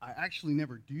actually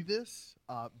never do this,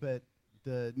 but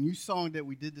the new song that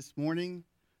we did this morning,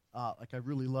 I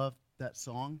really love that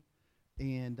song.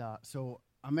 And so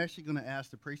I'm actually going to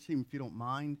ask the praise team, if you don't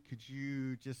mind, could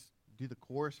you just do the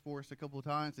chorus for us a couple of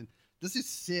times? And let's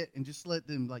just sit and just let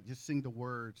them, just sing the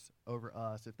words over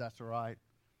us, if that's all right.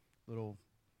 Little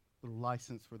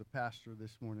license for the pastor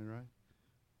this morning, right?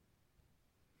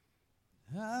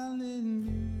 Hallelujah,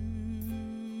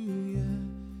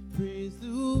 praise the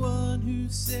one who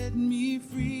set me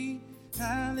free.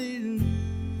 Hallelujah,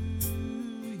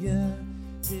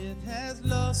 death has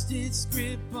lost its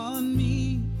grip on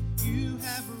me. You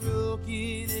have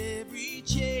broken every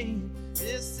chain.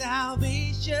 There's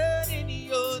salvation in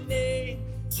your name,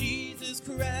 Jesus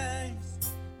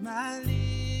Christ, my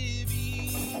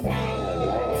living hope.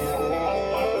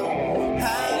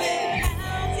 Hallelujah.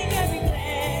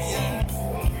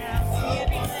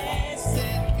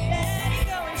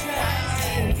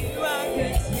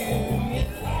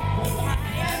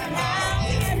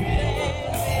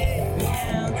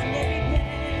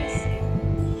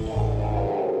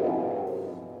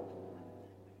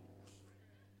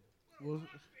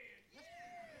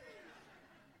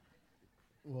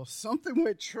 Well, something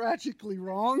went tragically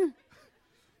wrong.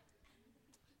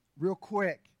 Real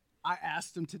quick, I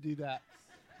asked them to do that.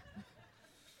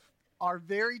 Our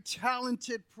very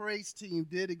talented praise team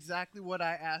did exactly what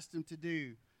I asked them to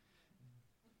do.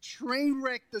 Train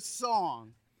wreck the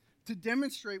song to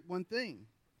demonstrate one thing,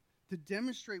 to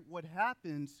demonstrate what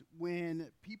happens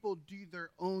when people do their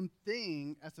own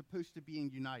thing as opposed to being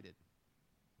united.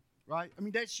 Right? I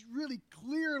mean, that really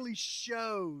clearly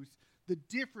shows the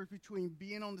difference between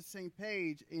being on the same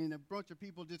page and a bunch of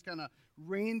people just kind of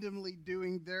randomly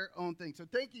doing their own thing. So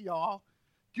thank you, y'all.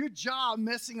 Good job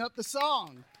messing up the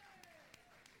song.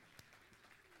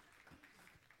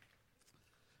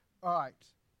 All right.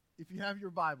 If you have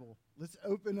your Bible, let's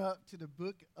open up to the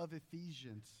book of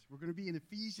Ephesians. We're going to be in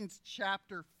Ephesians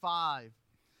chapter 5.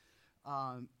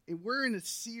 And we're in a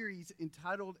series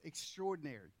entitled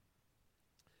Extraordinary.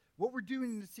 What we're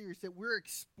doing in the series is that we're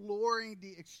exploring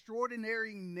the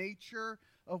extraordinary nature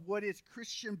of what is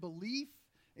Christian belief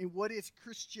and what is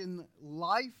Christian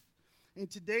life.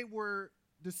 And today we're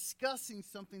discussing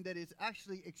something that is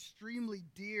actually extremely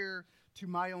dear to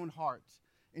my own heart,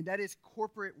 and that is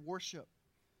corporate worship.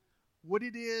 What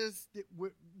it is that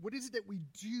what is it that we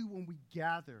do when we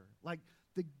gather? Like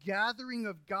the gathering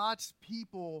of God's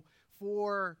people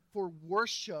for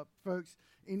worship, folks.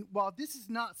 And while this is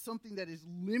not something that is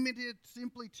limited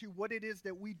simply to what it is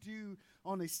that we do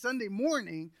on a Sunday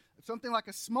morning, something like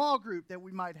a small group that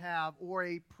we might have, or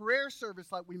a prayer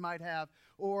service like we might have,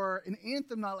 or an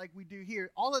anthem night like we do here,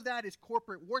 all of that is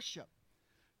corporate worship.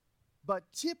 But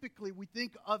typically we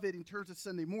think of it in terms of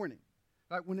Sunday morning.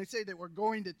 Right? When they say that we're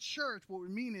going to church, what we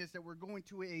mean is that we're going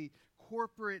to a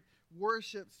corporate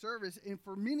worship service. And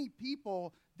for many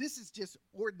people, this is just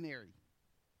ordinary.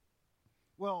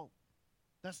 Well,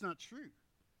 that's not true.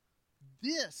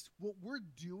 What we're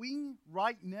doing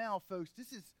right now, folks,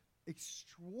 this is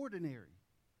extraordinary.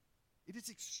 It is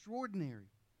extraordinary.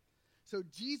 So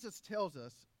Jesus tells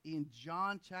us in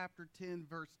John chapter 10,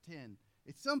 verse 10,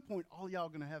 at some point, all y'all are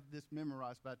going to have this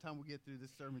memorized by the time we get through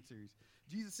this sermon series.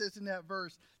 Jesus says in that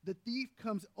verse, "The thief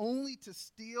comes only to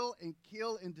steal and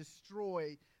kill and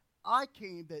destroy. I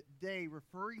came that they,"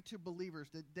 referring to believers,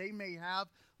 "that they may have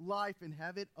life and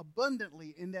have it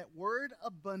abundantly." And that word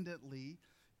abundantly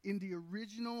in the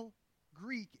original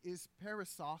Greek is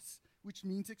perissos, which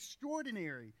means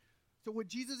extraordinary. So what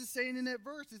Jesus is saying in that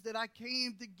verse is that I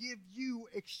came to give you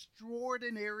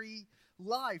extraordinary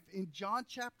life. In John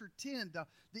chapter 10,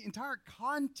 the entire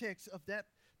context of that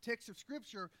text of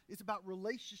Scripture is about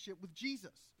relationship with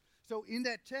Jesus. So in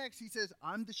that text, he says,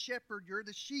 "I'm the shepherd, you're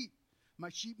the sheep. My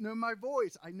sheep know my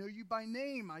voice. I know you by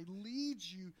name. I lead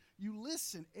you. You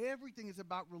listen." Everything is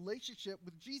about relationship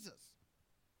with Jesus.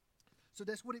 So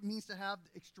that's what it means to have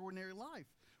extraordinary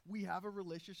life. We have a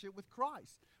relationship with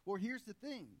Christ. Well, here's the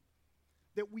thing.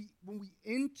 That when we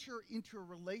enter into a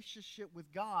relationship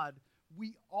with God,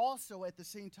 we also at the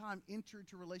same time enter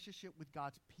into a relationship with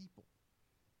God's people.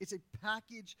 It's a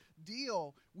package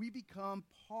deal. We become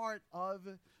part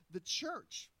of the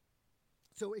church.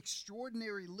 So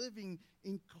extraordinary living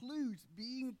includes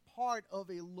being part of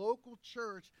a local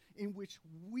church in which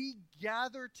we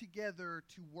gather together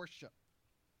to worship.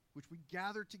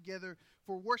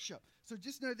 So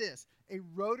just know this, a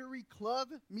Rotary Club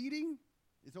meeting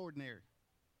is ordinary.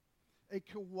 A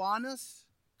Kiwanis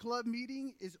Club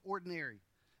meeting is ordinary.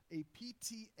 A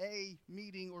PTA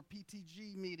meeting or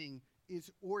PTG meeting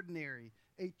is ordinary.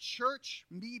 A church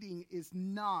meeting is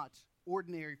not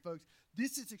ordinary, folks.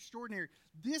 This is extraordinary.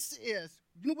 This is,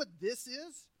 you know what this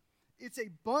is? It's a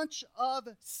bunch of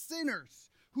sinners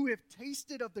who have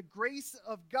tasted of the grace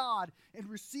of God and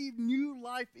received new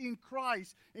life in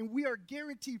Christ, and we are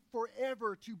guaranteed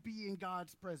forever to be in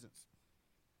God's presence.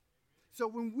 So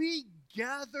when we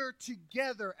gather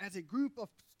together as a group of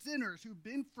sinners who've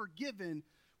been forgiven,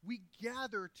 we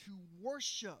gather to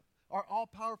worship our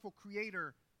all-powerful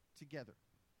Creator together.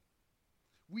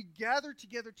 We gather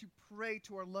together to pray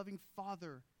to our loving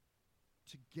Father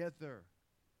together.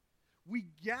 We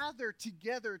gather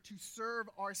together to serve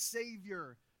our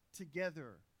Savior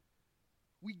together.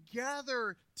 We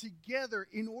gather together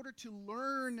in order to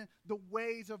learn the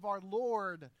ways of our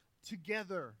Lord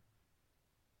together.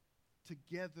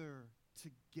 Together,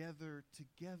 together,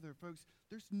 together. Folks,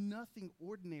 there's nothing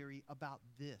ordinary about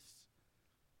this.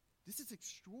 This is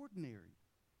extraordinary.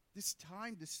 This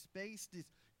time, this space, this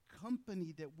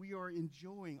company that we are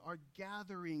enjoying, our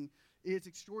gathering is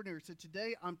extraordinary. So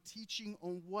today I'm teaching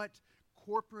on what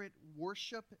corporate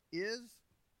worship is,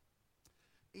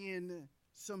 in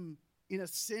a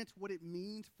sense, what it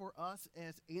means for us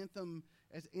as Anthem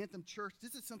Church.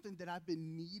 This is something that I've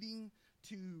been needing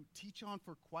to teach on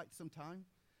for quite some time,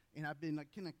 and I've been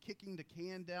kind of kicking the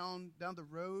can down the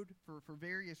road for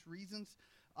various reasons.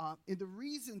 And the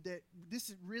reason that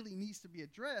this really needs to be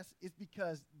addressed is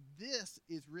because this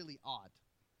is really odd.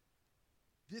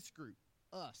 This group,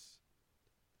 us.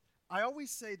 I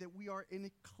always say that we are an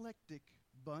eclectic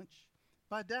bunch.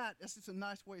 By that's just a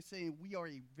nice way of saying we are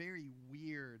a very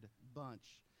weird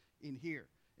bunch in here.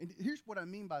 And here's what I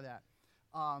mean by that.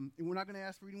 And we're not going to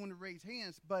ask for anyone to raise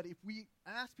hands, but if we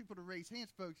ask people to raise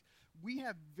hands, folks, we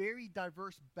have very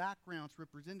diverse backgrounds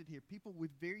represented here, people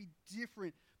with very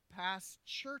different past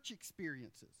church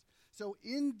experiences. So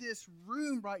in this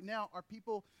room right now are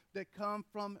people that come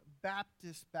from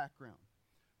Baptist background,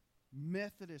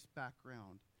 Methodist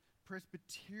background,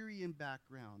 Presbyterian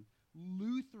background,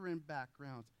 Lutheran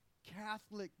backgrounds,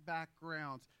 Catholic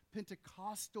backgrounds,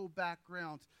 Pentecostal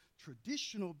backgrounds,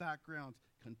 traditional backgrounds,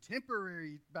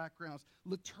 contemporary backgrounds,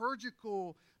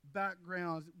 liturgical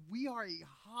backgrounds. We are a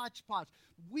hodgepodge.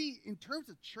 In terms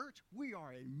of church, we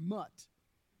are a mutt.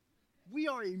 We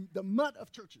are the mutt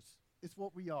of churches. It's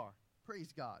what we are.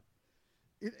 Praise God.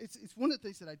 It's one of the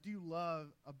things that I do love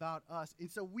about us. And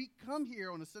so we come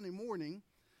here on a Sunday morning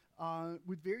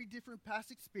with very different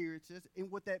past experiences.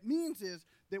 And what that means is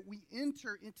that we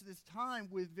enter into this time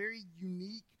with very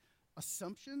unique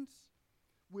assumptions,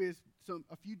 with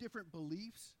a few different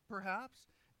beliefs, perhaps,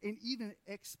 and even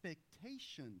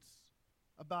expectations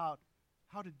about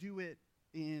how to do it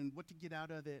and what to get out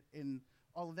of it and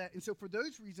all of that. And so for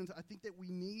those reasons, I think that we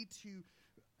need to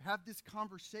have this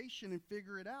conversation and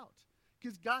figure it out.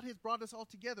 Because God has brought us all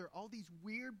together, all these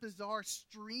weird, bizarre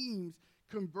streams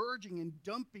converging and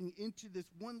dumping into this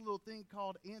one little thing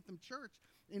called Anthem Church.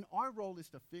 And our role is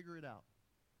to figure it out,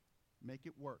 make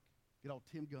it work, get all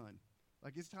Tim Gunn.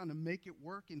 Like, it's time to make it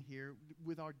work in here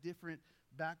with our different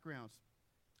backgrounds.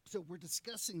 So we're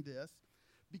discussing this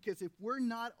because if we're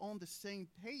not on the same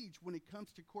page when it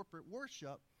comes to corporate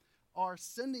worship, our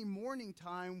Sunday morning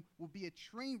time will be a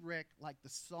train wreck like the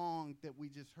song that we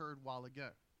just heard a while ago.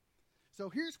 So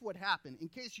here's what happened. In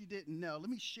case you didn't know, let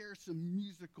me share some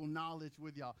musical knowledge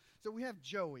with y'all. So we have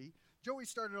Joey. Joey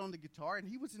started on the guitar, and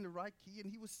he was in the right key,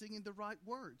 and he was singing the right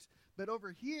words. But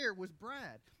over here was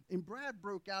Brad, and Brad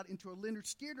broke out into a Leonard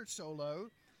Skinner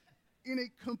solo in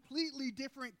a completely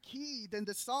different key than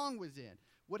the song was in.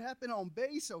 What happened on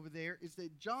bass over there is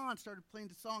that John started playing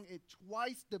the song at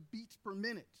twice the beats per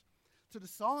minute. So the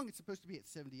song is supposed to be at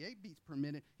 78 beats per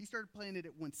minute. He started playing it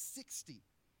at 160.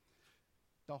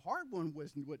 The hard one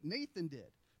was what Nathan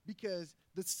did, because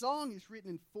the song is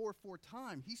written in 4/4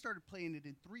 time. He started playing it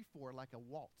in 3/4 like a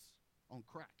waltz on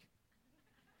crack.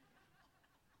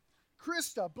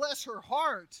 Krista, bless her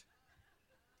heart,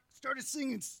 started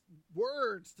singing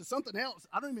words to something else.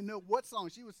 I don't even know what song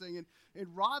she was singing.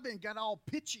 And Robin got all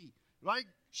pitchy, like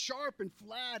sharp and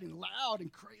flat and loud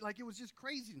and like it was just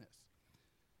craziness.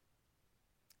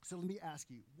 So let me ask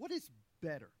you, what is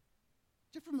better?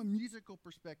 Just from a musical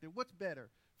perspective, what's better?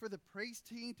 For the praise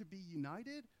team to be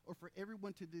united or for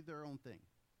everyone to do their own thing?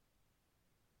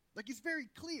 Like, it's very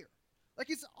clear. Like,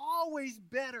 it's always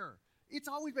better. It's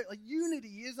always better. Like,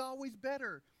 unity is always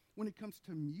better. When it comes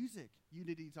to music,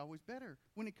 unity is always better.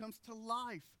 When it comes to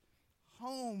life,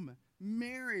 home,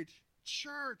 marriage,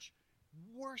 church,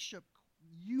 worship,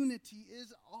 unity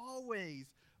is always,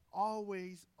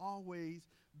 always, always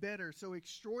better. So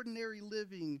extraordinary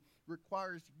living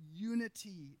requires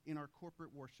unity in our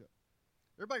corporate worship.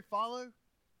 Everybody follow?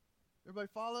 Everybody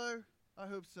follow? I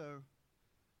hope so.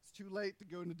 It's too late to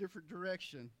go in a different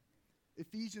direction.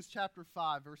 Ephesians chapter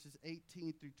 5, verses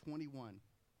 18 through 21.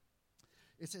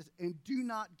 It says, "And do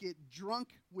not get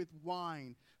drunk with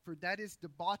wine, for that is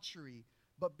debauchery,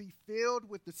 but be filled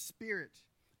with the Spirit,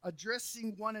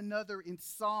 addressing one another in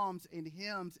psalms and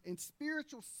hymns and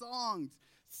spiritual songs,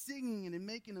 singing and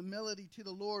making a melody to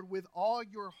the Lord with all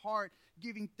your heart,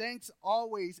 giving thanks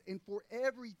always and for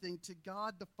everything to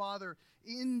God the Father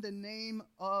in the name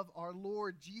of our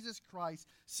Lord Jesus Christ,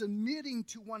 submitting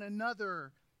to one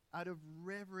another out of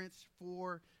reverence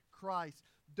for Christ."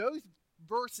 Those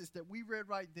verses that we read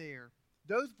right there,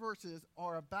 those verses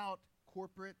are about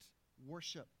corporate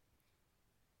worship.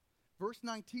 Verse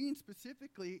 19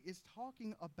 specifically is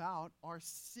talking about our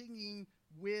singing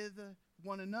with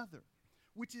one another,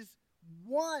 which is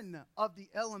one of the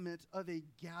elements of a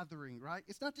gathering, right?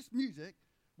 It's not just music.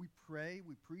 We pray,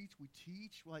 we preach, we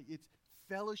teach. Like, it's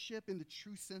fellowship in the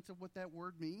true sense of what that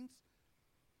word means.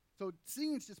 So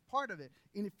singing is just part of it.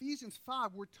 In Ephesians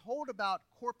 5, we're told about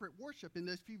corporate worship. In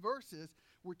those few verses,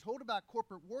 we're told about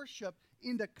corporate worship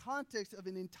in the context of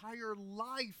an entire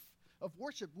life of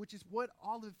worship, which is what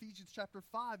all of Ephesians chapter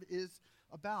 5 is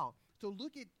about. So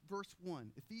look at verse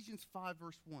 1, Ephesians 5,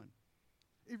 verse 1.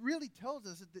 It really tells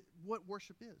us what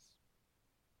worship is.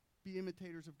 Be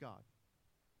imitators of God.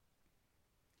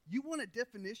 You want a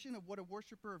definition of what a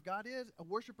worshiper of God is? A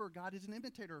worshiper of God is an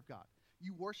imitator of God.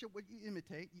 You worship what you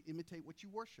imitate what you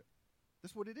worship.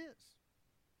 That's what it is.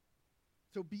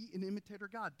 So be an imitator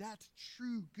of God. That's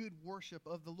true good worship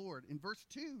of the Lord. In verse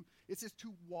 2, it says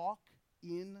to walk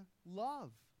in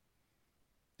love.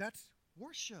 That's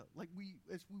worship. Like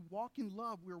as we walk in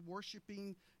love, we're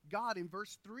worshiping God. In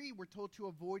verse 3, we're told to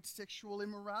avoid sexual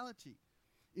immorality.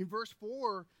 In verse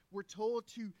 4, we're told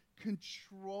to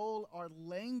control our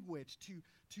language,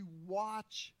 to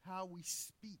watch how we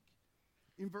speak.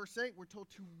 In verse 8, we're told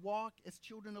to walk as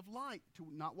children of light, to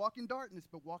not walk in darkness,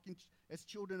 but walk as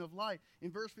children of light.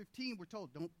 In verse 15, we're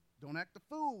told, don't act a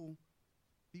fool,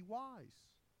 be wise.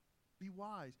 Be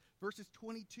wise. Verses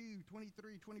 22,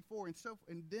 23, 24,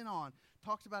 and then on,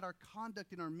 talks about our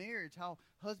conduct in our marriage, how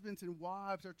husbands and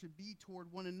wives are to be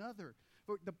toward one another.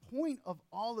 But the point of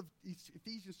all of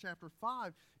Ephesians chapter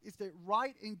 5 is that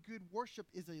right and good worship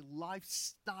is a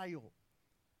lifestyle.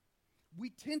 We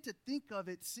tend to think of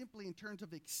it simply in terms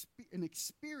of an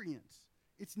experience.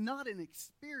 It's not an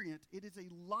experience. It is a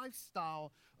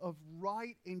lifestyle of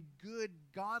right and good,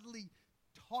 godly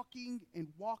talking and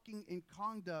walking and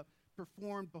conduct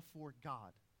performed before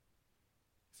God.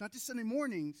 It's not just Sunday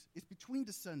mornings. It's between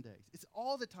the Sundays. It's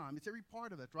all the time. It's every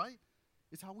part of it, right?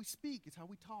 It's how we speak. It's how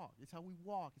we talk. It's how we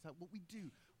walk. It's what we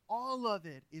do. All of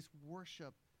it is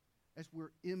worship as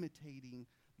we're imitating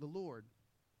the Lord.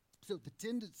 So the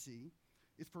tendency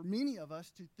is for many of us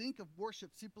to think of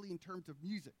worship simply in terms of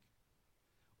music,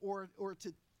 or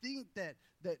to think that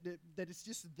it's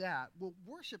just that. Well,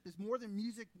 worship is more than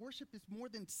music. Worship is more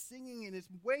than singing, and it's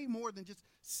way more than just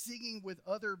singing with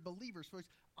other believers. Folks,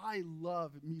 I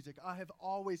love music. I have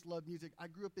always loved music. I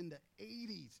grew up in the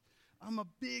 80s. I'm a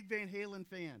big Van Halen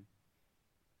fan.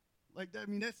 I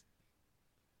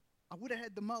would have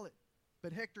had the mullet,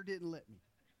 but Hector didn't let me.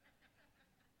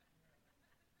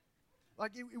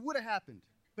 Like, it would have happened,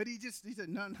 but he said,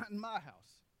 no, not in my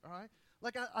house, all right?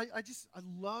 Like, I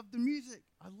love the music.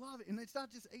 I love it. And it's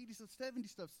not just 80s and 70s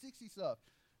stuff, 60s stuff.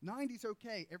 90s,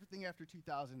 okay. Everything after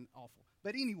 2000, awful.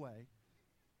 But anyway,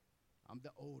 I'm the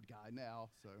old guy now,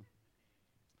 so.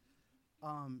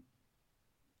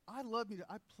 I love music.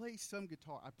 I play some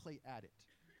guitar. I play at it.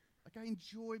 Like, I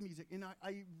enjoy music, and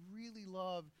I really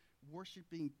love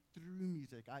worshiping through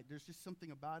music. There's just something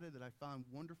about it that I find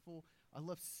wonderful. I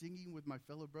love singing with my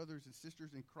fellow brothers and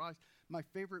sisters in Christ. My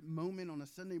favorite moment on a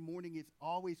Sunday morning is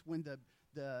always when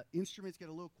the instruments get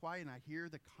a little quiet and I hear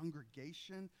the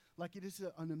congregation. Like, it is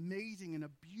an amazing and a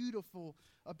beautiful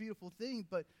thing.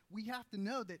 But we have to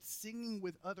know that singing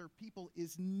with other people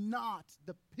is not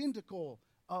the pinnacle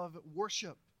of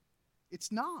worship.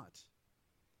 It's not.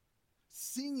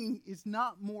 Singing is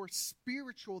not more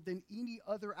spiritual than any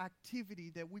other activity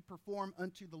that we perform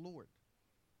unto the Lord.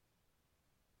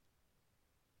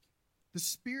 The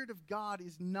Spirit of God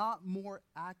is not more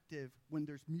active when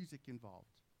there's music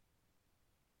involved.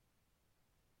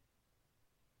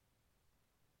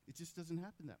 It just doesn't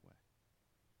happen that way.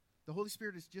 The Holy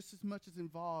Spirit is just as much as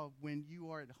involved when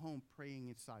you are at home praying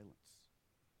in silence.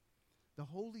 The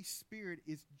Holy Spirit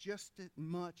is just as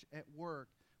much at work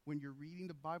when you're reading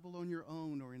the Bible on your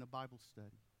own or in a Bible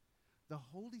study. The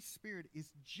Holy Spirit is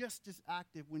just as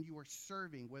active when you are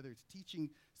serving, whether it's teaching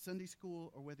Sunday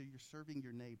school or whether you're serving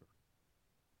your neighbor.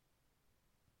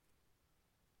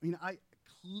 I mean, I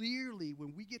clearly,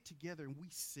 when we get together and we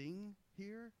sing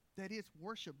here, that is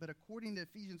worship. But according to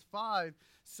Ephesians 5,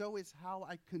 so is how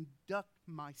I conduct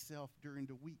myself during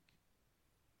the week.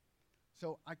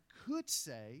 So I could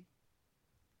say,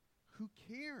 who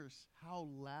cares how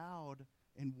loud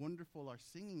and wonderful our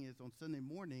singing is on Sunday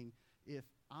morning if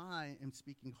I am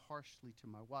speaking harshly to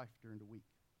my wife during the week?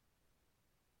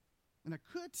 And I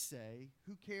could say,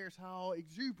 who cares how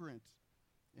exuberant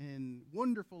and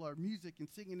wonderful our music and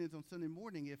singing is on Sunday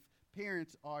morning if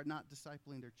parents are not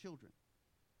discipling their children,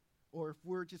 or if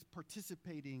we're just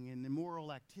participating in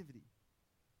immoral activity.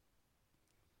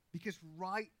 Because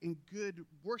right and good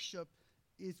worship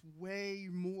is way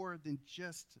more than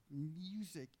just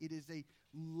music. It is a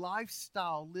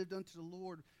lifestyle lived unto the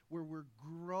Lord where we're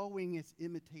growing as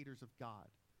imitators of God,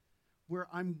 where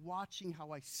I'm watching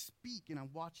how I speak, and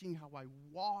I'm watching how I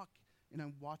walk, and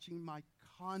I'm watching my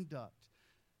conduct.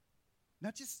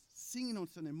 Not just singing on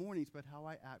Sunday mornings, but how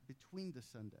I act between the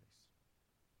Sundays.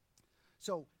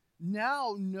 So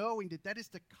now, knowing that that is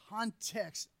the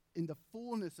context in the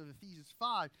fullness of Ephesians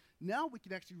 5, now we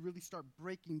can actually really start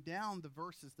breaking down the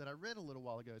verses that I read a little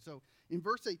while ago. So in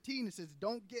verse 18, it says,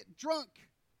 don't get drunk,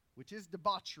 which is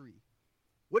debauchery.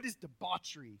 What is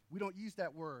debauchery? We don't use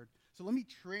that word. So let me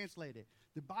translate it.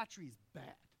 Debauchery is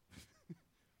bad.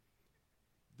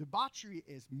 Debauchery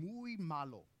is muy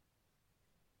malo.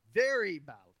 Very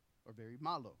bad, or very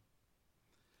malo.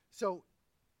 So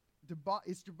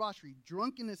it's debauchery.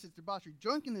 Drunkenness is debauchery.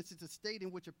 Drunkenness is a state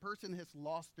in which a person has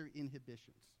lost their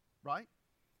inhibitions, right?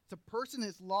 It's a person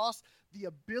has lost the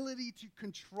ability to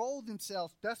control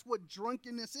themselves. That's what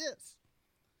drunkenness is.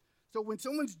 So when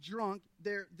someone's drunk,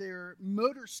 their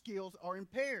motor skills are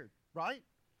impaired, right?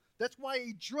 That's why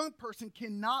a drunk person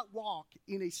cannot walk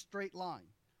in a straight line.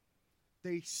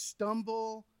 They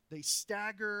stumble, they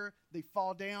stagger, they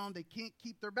fall down, they can't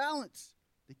keep their balance.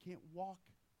 They can't walk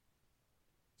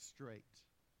straight.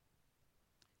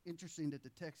 Interesting that the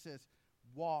text says,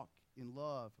 walk in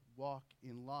love, walk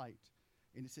in light.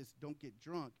 And it says, don't get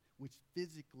drunk, which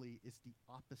physically is the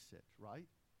opposite, right?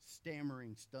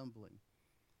 Stammering, stumbling.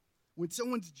 When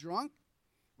someone's drunk,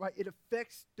 right, it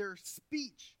affects their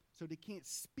speech, so they can't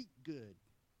speak good,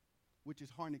 which is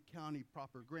Harnett County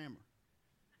proper grammar.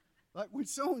 Like when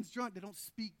someone's drunk, they don't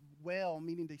speak well,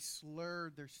 meaning they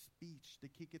slur their speech. They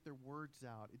can't get their words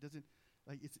out. It doesn't,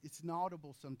 like it's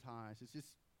inaudible sometimes. It's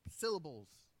just syllables.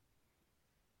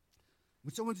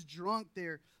 When someone's drunk,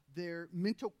 their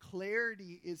mental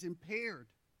clarity is impaired.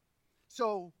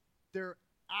 So they're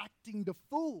acting the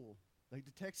fool. Like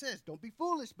the text says, don't be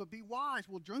foolish, but be wise.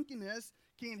 Well, drunkenness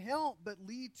can't help but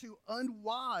lead to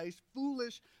unwise,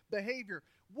 foolish behavior.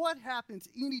 What happens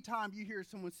anytime you hear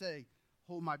someone say,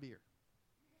 hold my beer?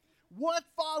 What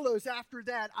follows after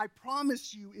that, I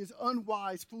promise you, is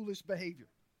unwise, foolish behavior.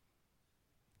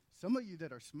 Some of you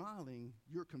that are smiling,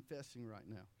 you're confessing right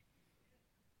now.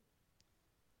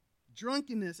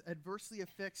 Drunkenness adversely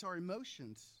affects our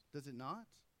emotions, does it not?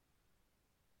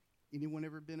 Anyone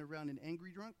ever been around an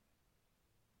angry drunk?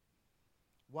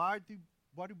 Why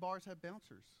do bars have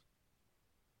bouncers?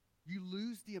 You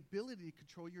lose the ability to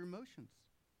control your emotions.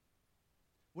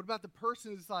 What about the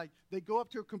person who's like, they go up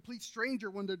to a complete stranger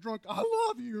when they're drunk, I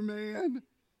love you, man.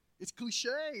 It's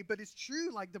cliche, but it's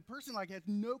true. Like the person has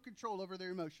no control over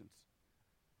their emotions.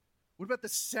 What about the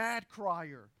sad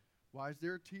crier? Why is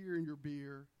there a tear in your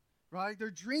beer? Right? They're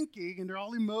drinking and they're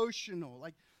all emotional.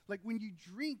 Like when you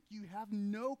drink, you have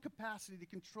no capacity to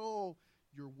control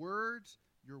your words,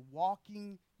 your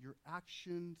walking, your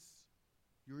actions,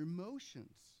 your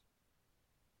emotions.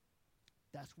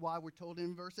 That's why we're told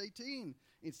in verse 18,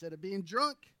 instead of being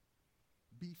drunk,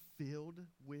 be filled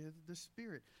with the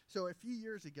Spirit. So a few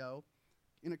years ago,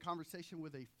 in a conversation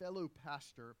with a fellow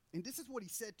pastor, and this is what he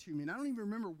said to me, and I don't even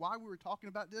remember why we were talking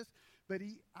about this, but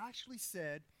he actually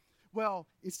said, well,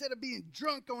 instead of being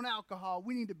drunk on alcohol,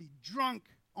 we need to be drunk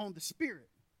on the Spirit.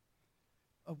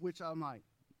 Of which I'm like,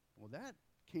 well, that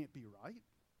can't be right.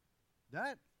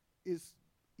 That is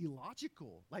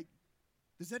illogical. Like,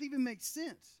 does that even make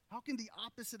sense? How can the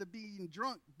opposite of being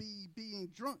drunk be being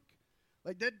drunk?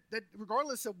 Like that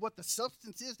regardless of what the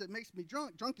substance is that makes me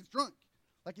drunk, drunk is drunk.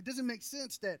 Like it doesn't make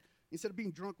sense that instead of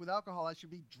being drunk with alcohol, I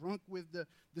should be drunk with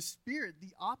the Spirit.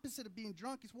 The opposite of being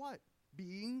drunk is what?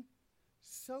 Being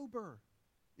sober.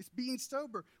 It's being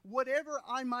sober. Whatever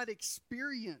I might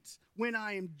experience when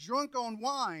I am drunk on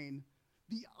wine,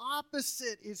 the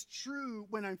opposite is true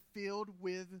when I'm filled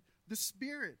with the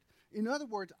Spirit. In other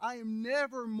words, I am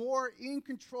never more in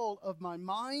control of my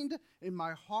mind and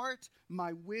my heart,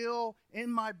 my will,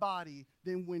 and my body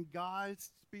than when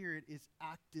God's Spirit is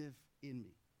active in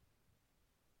me.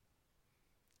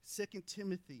 2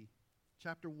 Timothy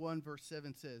chapter 1, verse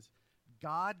 7 says,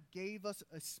 God gave us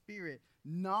a spirit,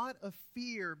 not of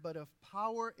fear, but of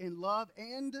power and love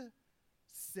and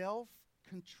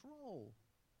self-control.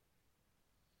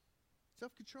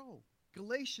 Self-control.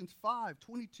 Galatians 5,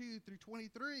 22 through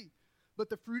 23. But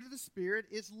the fruit of the Spirit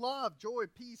is love, joy,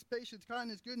 peace, patience,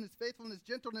 kindness, goodness, faithfulness,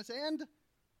 gentleness, and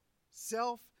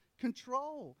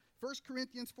self-control. 1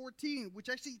 Corinthians 14, which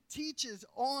actually teaches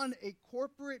on a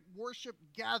corporate worship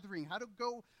gathering, how to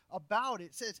go about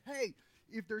it, says, hey,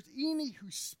 if there's any who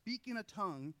speak in a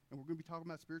tongue, and we're going to be talking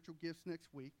about spiritual gifts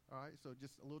next week, all right, so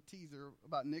just a little teaser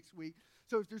about next week.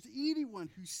 So if there's anyone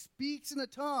who speaks in a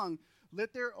tongue,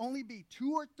 let there only be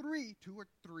two or three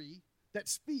that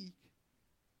speak.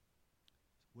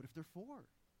 What if they're 4? What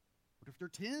if they're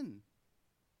 10?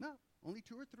 No, only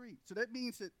 2 or 3. So that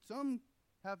means that some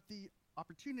have the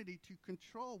opportunity to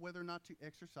control whether or not to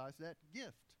exercise that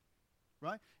gift,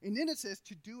 right? And then it says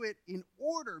to do it in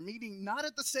order, meaning not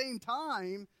at the same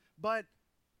time, but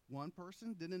one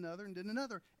person, then another, and then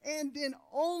another. And then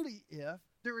only if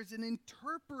there is an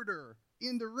interpreter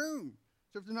in the room.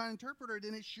 So if there's not an interpreter,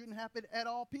 then it shouldn't happen at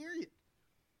all, period.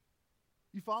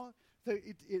 You follow? So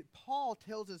Paul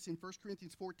tells us in 1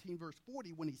 Corinthians 14, verse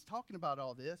 40, when he's talking about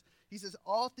all this, he says,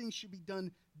 all things should be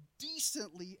done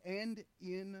decently and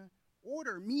in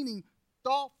order, meaning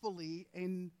thoughtfully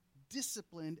and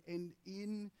disciplined and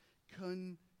in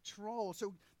control.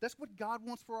 So that's what God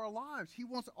wants for our lives. He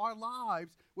wants our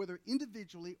lives, whether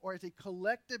individually or as a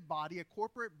collective body, a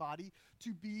corporate body,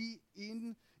 to be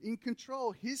in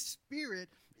control. His Spirit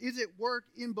is at work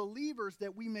in believers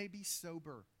that we may be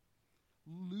sober,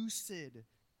 lucid,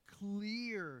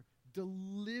 clear,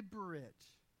 deliberate,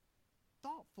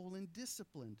 thoughtful, and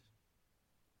disciplined.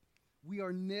 We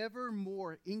are never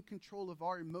more in control of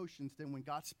our emotions than when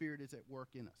God's Spirit is at work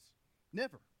in us.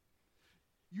 Never.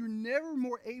 You're never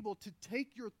more able to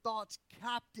take your thoughts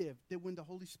captive than when the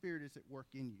Holy Spirit is at work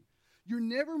in you. You're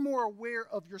never more aware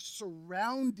of your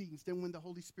surroundings than when the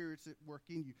Holy Spirit's at work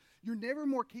in you. You're never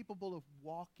more capable of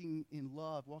walking in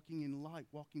love, walking in light,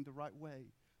 walking the right way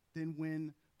than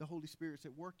when the Holy Spirit's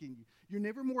at work in you. You're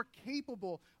never more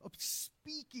capable of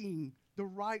speaking the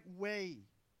right way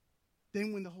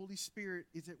than when the Holy Spirit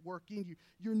is at work in you.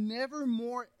 You're never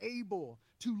more able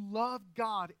to love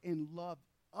God and love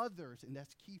others, and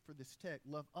that's key for this text,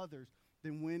 love others,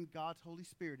 than when God's Holy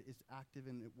Spirit is active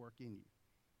and at work in you.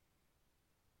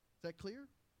 Is that clear?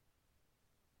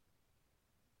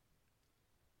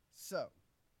 So,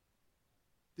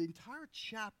 the entire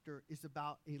chapter is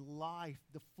about a life,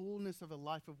 the fullness of a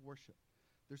life of worship.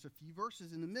 There's a few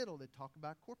verses in the middle that talk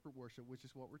about corporate worship, which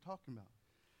is what we're talking about.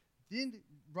 Then,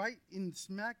 right in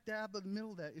smack dab in the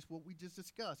middle of that is what we just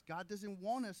discussed. God doesn't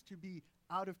want us to be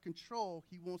out of control.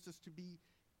 He wants us to be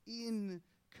in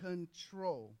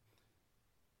control.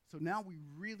 So now we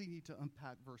really need to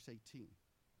unpack verse 18.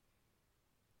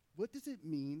 What does it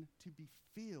mean to be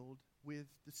filled with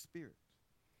the Spirit?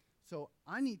 So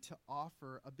I need to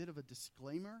offer a bit of a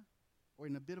disclaimer or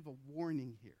a bit of a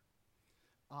warning here.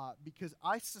 Because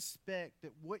I suspect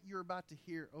that what you're about to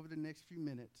hear over the next few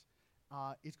minutes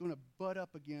is going to butt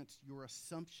up against your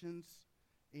assumptions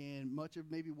and much of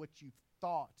maybe what you've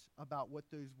thought about what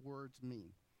those words mean.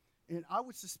 And I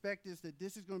would suspect that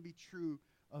this is going to be true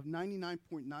of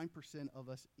 99.9% of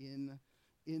us in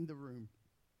the room.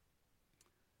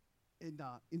 In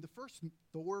the first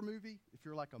Thor movie, if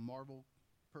you're like a Marvel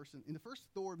person, in the first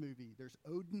Thor movie, there's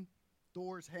Odin,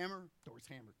 Thor's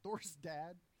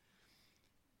dad.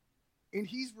 And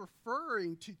he's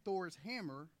referring to Thor's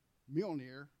hammer,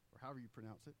 Mjolnir, or however you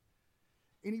pronounce it.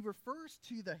 And he refers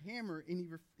to the hammer,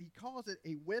 and he calls it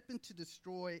a weapon to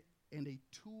destroy and a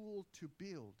tool to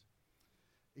build.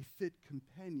 A fit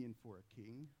companion for a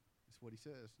king, is what he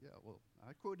says. Yeah, well,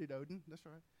 I quoted Odin, that's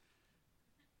right.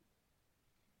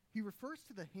 He refers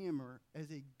to the hammer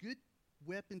as a good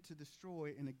weapon to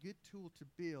destroy and a good tool to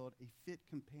build, a fit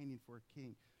companion for a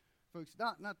king. Folks,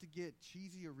 not to get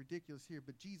cheesy or ridiculous here,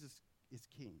 but Jesus is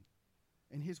king,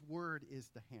 and his word is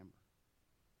the hammer.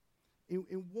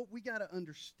 And what we got to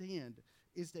understand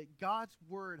is that God's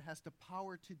word has the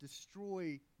power to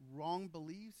destroy wrong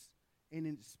beliefs and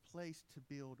in its place to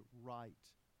build right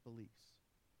beliefs.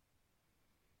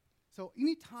 So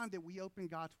anytime that we open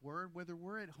God's word, whether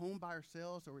we're at home by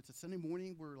ourselves or it's a Sunday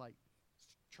morning, we're like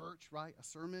church, right, a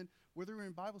sermon, whether we're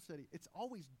in Bible study, it's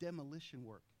always demolition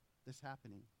work that's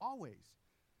happening, always.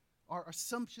 Our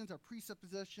assumptions, our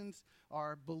presuppositions,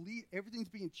 our belief, everything's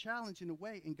being challenged in a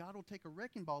way, and God will take a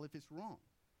wrecking ball if it's wrong.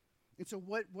 And so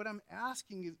what I'm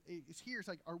asking is here, it's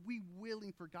like, are we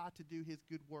willing for God to do his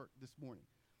good work this morning?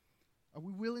 Are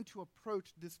we willing to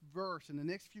approach this verse in the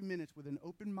next few minutes with an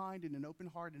open mind and an open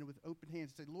heart and with open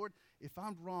hands and say, Lord, if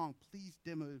I'm wrong, please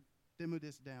demo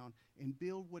this down and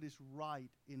build what is right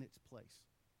in its place.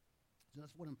 So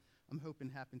that's what I'm hoping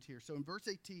happens here. So in verse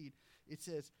 18, it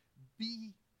says,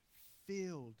 be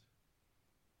filled.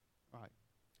 All right.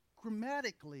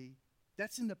 Grammatically,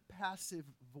 that's in the passive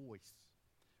voice.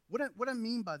 What I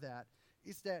mean by that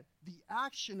is that the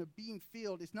action of being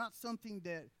filled is not something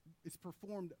that is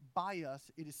performed by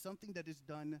us. It is something that is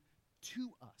done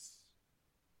to us.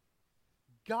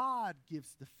 God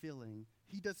gives the filling.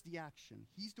 He does the action.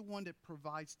 He's the one that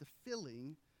provides the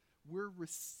filling. We're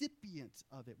recipients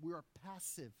of it. We are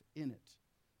passive in it.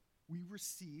 We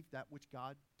receive that which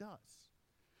God does.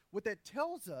 What that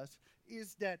tells us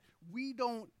is that we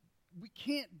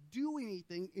can't do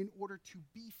anything in order to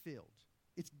be filled.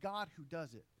 It's God who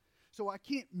does it. So I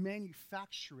can't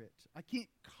manufacture it. I can't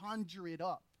conjure it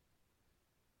up.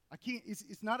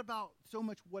 It's not about so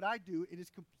much what I do. It is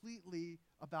completely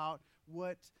about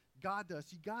what God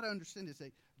does. You got to understand this.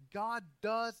 God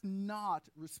does not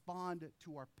respond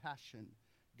to our passion.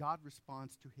 God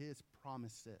responds to his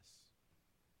promises.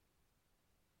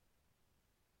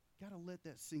 Got to let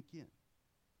that sink in.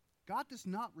 God does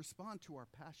not respond to our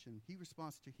passion. He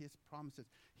responds to his promises.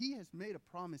 He has made a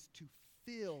promise to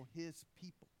fill his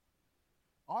people.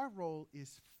 Our role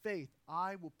is faith.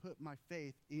 I will put my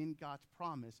faith in God's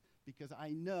promise because I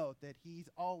know that he's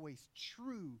always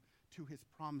true to his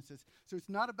promises. So it's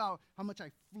not about how much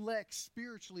I flex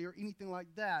spiritually or anything like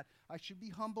that. I should be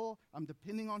humble. I'm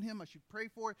depending on him. I should pray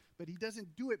for it. But he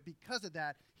doesn't do it because of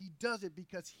that. He does it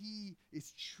because he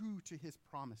is true to his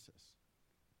promises.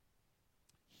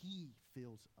 He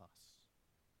fills us.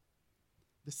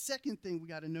 The second thing we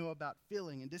got to know about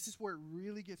filling, and this is where it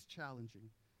really gets challenging,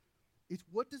 is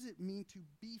what does it mean to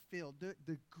be filled?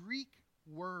 The Greek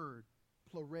word,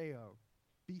 ploreo,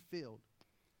 be filled,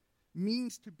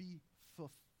 means to be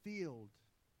fulfilled.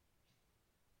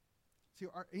 See,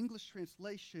 our English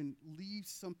translation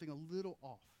leaves something a little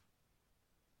off.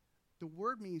 The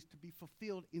word means to be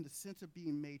fulfilled in the sense of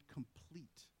being made complete.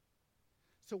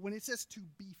 So when it says to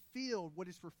be filled, what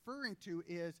it's referring to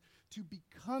is to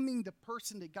becoming the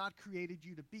person that God created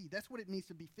you to be. That's what it means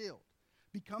to be filled.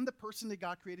 Become the person that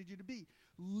God created you to be.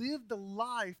 Live the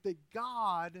life that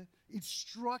God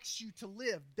instructs you to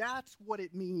live. That's what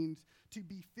it means to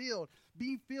be filled.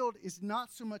 Being filled is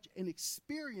not so much an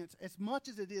experience as much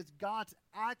as it is God's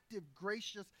active,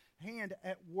 gracious hand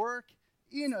at work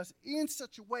in us in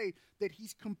such a way that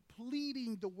he's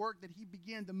completing the work that he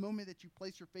began the moment that you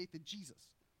place your faith in Jesus.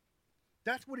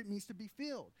 That's what it means to be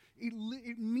filled. It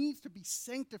means to be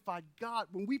sanctified. God,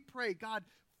 when we pray, God,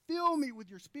 fill me with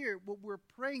your spirit, what we're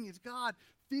praying is, God,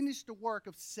 finish the work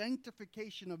of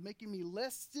sanctification, of making me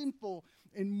less sinful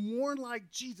and more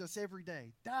like Jesus every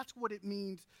day. That's what it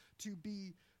means to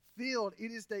be filled.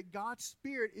 It is that God's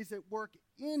Spirit is at work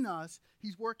in us.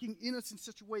 He's working in us in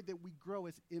such a way that we grow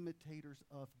as imitators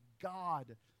of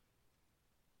God.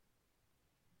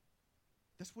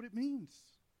 That's what it means.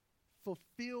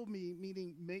 Fulfill me,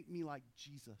 meaning make me like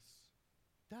Jesus.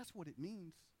 That's what it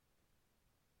means.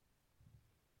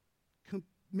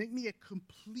 Make me a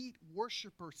complete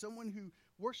worshiper, someone who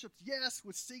worships, yes,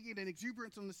 with singing and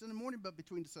exuberance on the Sunday morning, but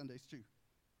between the Sundays too.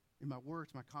 In my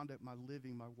words, my conduct, my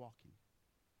living, my walking.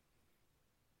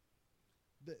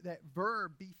 That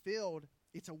verb, be filled,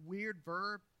 it's a weird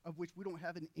verb of which we don't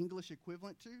have an English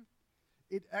equivalent to.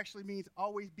 It actually means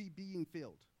always be being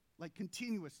filled, like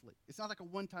continuously. It's not like a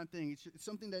one-time thing. It's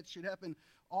something that should happen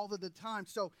all of the time.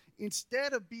 So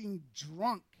instead of being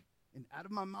drunk and out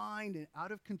of my mind and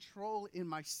out of control in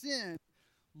my sin,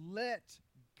 let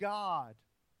God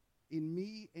in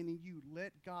me and in you,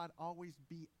 let God always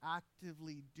be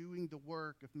actively doing the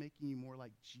work of making you more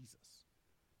like Jesus.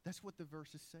 That's what the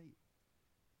verse is saying.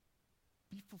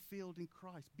 Be fulfilled in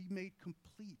Christ. Be made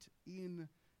complete in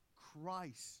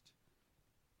Christ.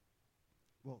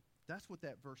 Well, that's what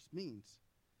that verse means.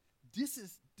 This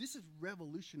is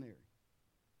revolutionary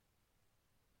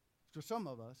for some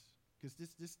of us, because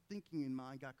this thinking in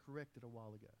mind got corrected a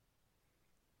while ago.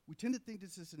 We tend to think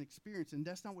this is an experience, and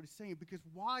that's not what it's saying, because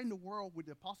why in the world would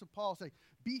the Apostle Paul say,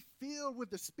 be filled with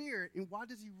the Spirit, and why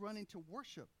does he run into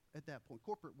worship at that point,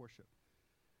 corporate worship?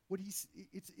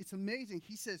 It's amazing.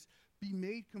 He says, be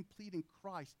made complete in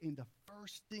Christ, and the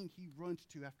first thing he runs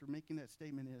to after making that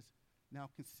statement is, now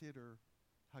consider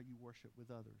how you worship with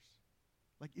others.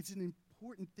 Like, it's an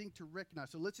important thing to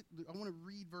recognize. So I want to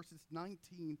read verses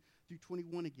 19 through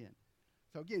 21 again.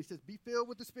 So again, he says, be filled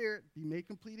with the Spirit, be made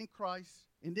complete in Christ.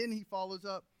 And then he follows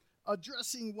up,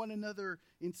 addressing one another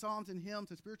in psalms and hymns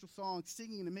and spiritual songs,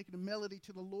 singing and making a melody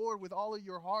to the Lord with all of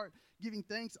your heart, giving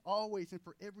thanks always and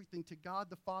for everything to God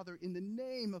the Father in the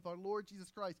name of our Lord Jesus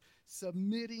Christ,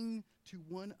 submitting to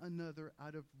one another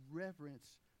out of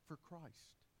reverence for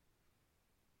Christ.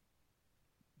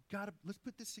 Let's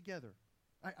put this together.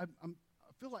 I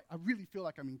really feel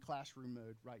like I'm in classroom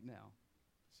mode right now.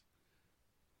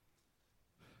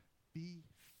 Be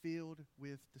filled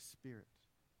with the Spirit.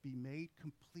 Be made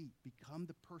complete. Become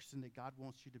the person that God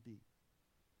wants you to be.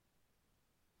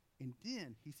 And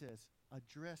then, he says,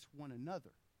 address one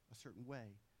another a certain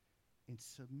way and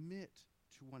submit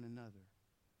to one another.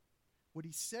 What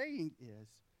he's saying is,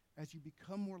 as you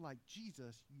become more like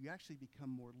Jesus, you actually become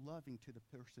more loving to the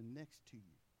person next to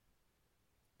you.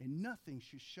 And nothing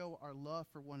should show our love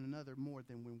for one another more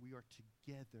than when we are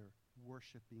together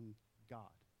worshiping God.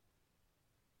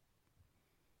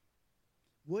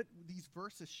 What these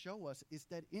verses show us is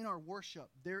that in our worship,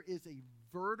 there is a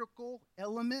vertical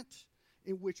element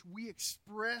in which we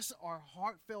express our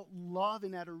heartfelt love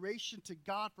and adoration to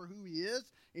God for who he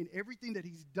is and everything that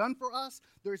he's done for us.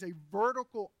 There's a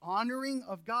vertical honoring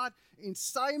of God, and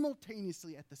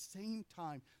simultaneously, at the same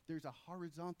time, there's a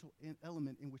horizontal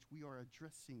element in which we are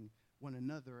addressing one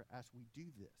another as we do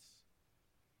this.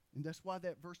 And that's why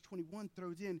that verse 21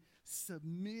 throws in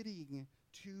submitting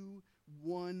to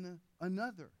one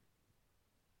another.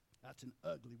 That's an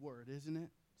ugly word, isn't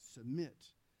it? Submit.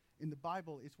 In the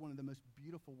Bible, it's one of the most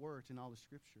beautiful words in all of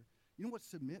Scripture. You know what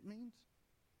submit means?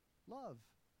 Love.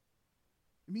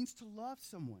 It means to love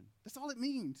someone. That's all it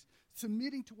means.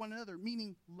 Submitting to one another,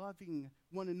 meaning loving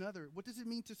one another. What does it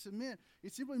mean to submit?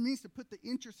 It simply means to put the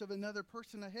interests of another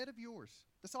person ahead of yours.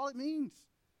 That's all it means.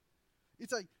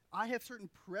 It's like, I have certain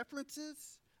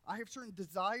preferences, I have certain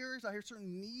desires, I have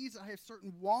certain needs, I have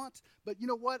certain wants, but you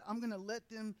know what? I'm going to let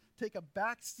them take a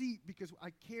back seat because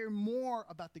I care more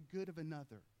about the good of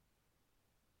another.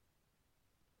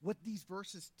 What these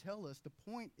verses tell us, the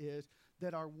point is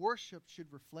that our worship should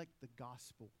reflect the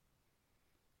gospel,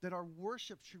 that our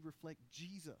worship should reflect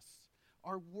Jesus.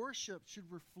 Our worship should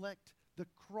reflect the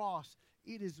cross.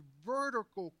 It is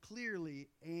vertical clearly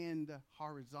and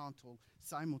horizontal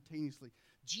simultaneously.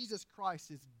 Jesus Christ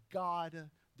is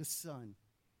God the Son,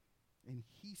 and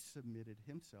he submitted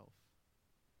himself.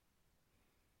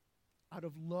 Out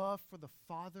of love for the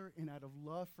Father and out of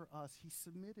love for us, he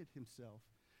submitted himself.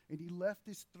 And he left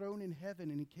his throne in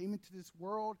heaven, and he came into this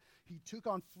world. He took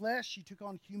on flesh. He took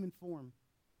on human form.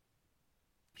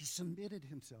 He submitted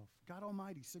himself. God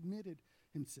Almighty submitted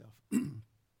himself.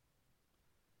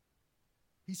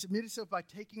 He submitted himself by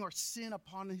taking our sin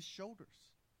upon his shoulders,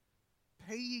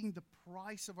 paying the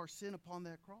price of our sin upon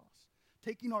that cross,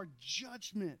 taking our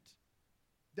judgment,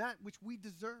 that which we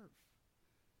deserve.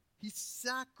 He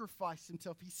sacrificed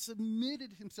himself. He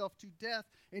submitted himself to death,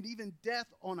 and even death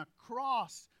on a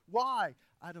cross. Why?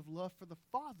 Out of love for the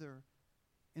Father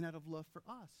and out of love for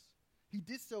us. He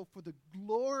did so for the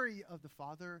glory of the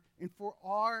Father and for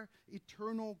our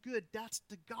eternal good. That's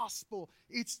the gospel.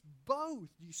 It's both.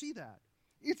 Do you see that?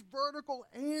 It's vertical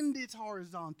and it's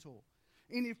horizontal.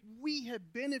 And if we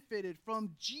have benefited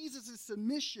from Jesus'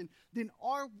 submission, then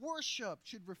our worship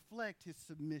should reflect his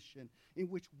submission, in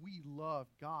which we love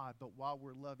God, but while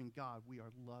we're loving God, we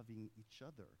are loving each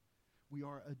other. We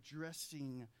are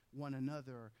addressing one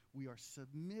another. We are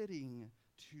submitting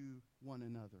to one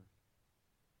another.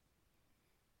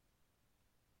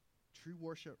 True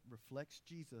worship reflects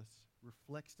Jesus,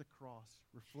 reflects the cross,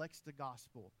 reflects the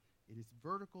gospel. It is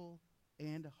vertical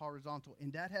and horizontal.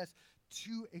 And that has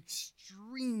two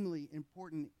extremely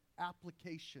important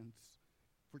applications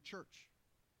for church.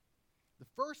 The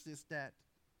first is that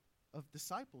of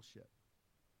discipleship.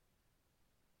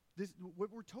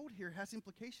 What we're told here has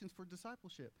implications for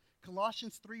discipleship.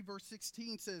 Colossians 3 verse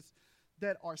 16 says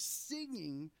that our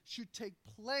singing should take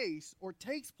place or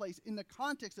takes place in the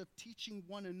context of teaching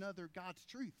one another God's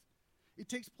truth. It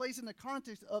takes place in the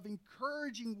context of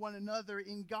encouraging one another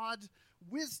in God's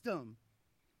wisdom.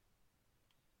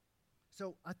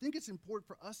 So I think it's important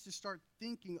for us to start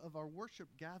thinking of our worship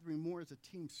gathering more as a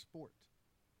team sport.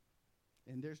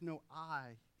 And there's no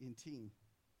I in team.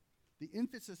 The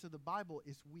emphasis of the Bible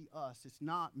is we, us. It's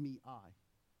not me, I.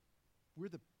 We're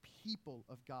the people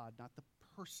of God, not the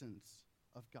persons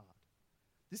of God.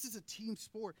 This is a team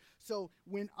sport. So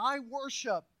when I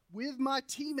worship with my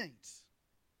teammates,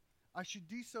 I should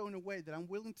do so in a way that I'm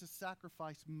willing to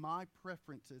sacrifice my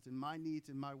preferences and my needs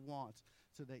and my wants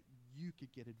so that you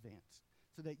could get advanced,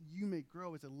 so that you may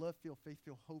grow as a love-filled,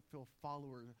 faith-filled, hope-filled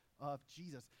follower of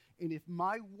Jesus. And if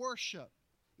my worship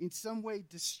in some way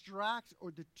distracts or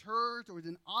deters or is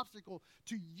an obstacle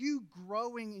to you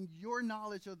growing in your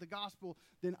knowledge of the gospel,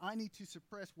 then I need to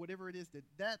suppress whatever it is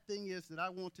that thing is that I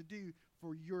want to do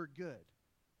for your good.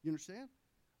 You understand?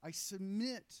 I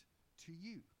submit to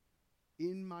you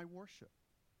in my worship.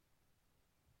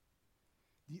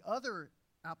 The other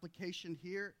application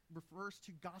here refers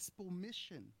to gospel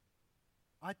mission.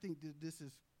 I think that this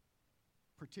is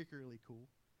particularly cool.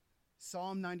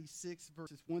 Psalm 96,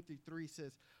 verses 1 through 3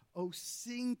 says, "Oh,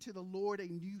 sing to the Lord a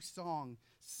new song.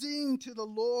 Sing to the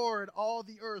Lord, all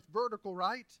the earth." Vertical,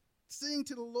 right? Sing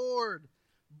to the Lord.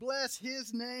 Bless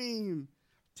his name.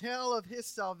 Tell of his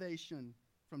salvation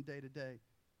from day to day.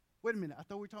 Wait a minute. I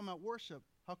thought we were talking about worship.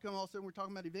 How come all of a sudden we're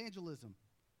talking about evangelism?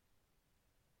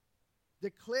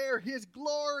 Declare his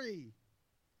glory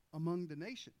among the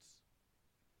nations.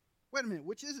 Wait a minute.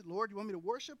 Which is it, Lord? You want me to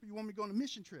worship or you want me to go on a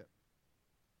mission trip?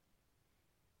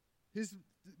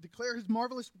 Declare his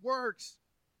marvelous works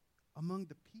among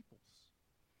the peoples.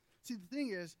 See, the thing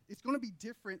is, it's going to be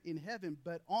different in heaven,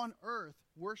 but on earth,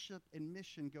 worship and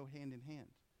mission go hand in hand.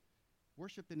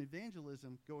 Worship and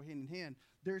evangelism go hand in hand.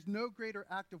 There's no greater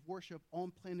act of worship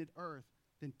on planet earth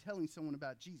than telling someone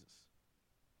about Jesus.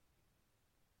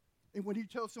 And when you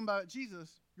tell someone about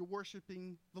Jesus, you're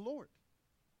worshiping the Lord.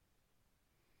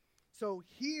 So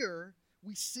here,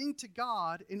 we sing to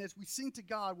God, and as we sing to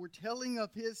God, we're telling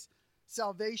of his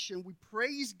salvation. We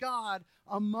praise God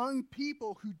among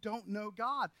people who don't know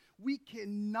God. We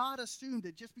cannot assume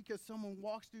that just because someone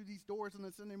walks through these doors on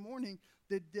a Sunday morning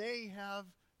that they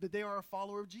are a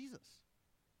follower of Jesus.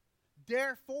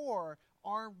 Therefore,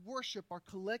 our worship, our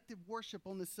collective worship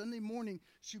on the Sunday morning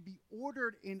should be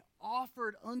ordered and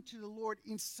offered unto the Lord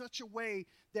in such a way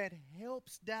that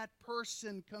helps that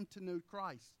person come to know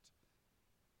Christ.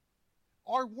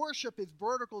 Our worship is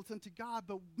vertical unto God,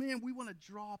 but man, we want to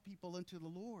draw people unto the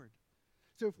Lord.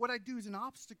 So if what I do is an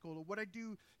obstacle or what I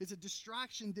do is a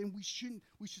distraction, then we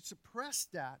should suppress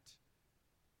that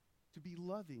to be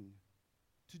loving,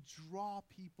 to draw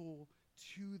people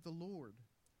to the Lord.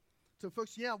 So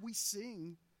folks, yeah, we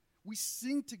sing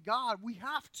to God. We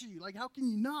have to. Like, how can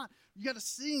you not? You got to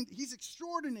sing. He's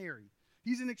extraordinary.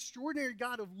 He's an extraordinary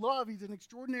God of love. He's an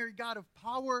extraordinary God of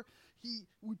power.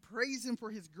 We praise him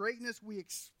for his greatness. We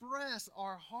express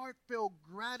our heartfelt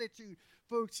gratitude.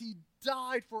 Folks, he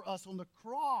died for us on the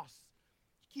cross.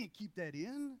 You can't keep that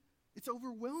in. It's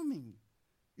overwhelming.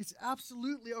 It's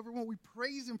absolutely overwhelming. We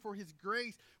praise him for his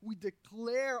grace. We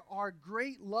declare our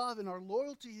great love and our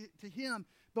loyalty to him,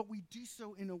 but we do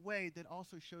so in a way that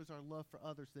also shows our love for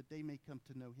others that they may come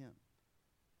to know him.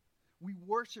 We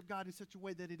worship God in such a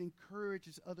way that it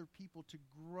encourages other people to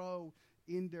grow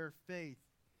in their faith.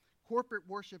 Corporate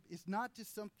worship is not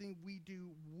just something we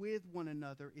do with one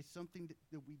another. It's something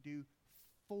that we do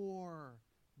for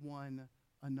one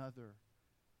another.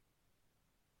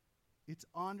 It's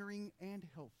honoring and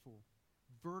helpful.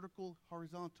 Vertical,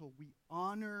 horizontal. We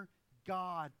honor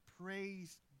God,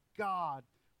 praise God,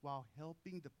 while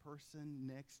helping the person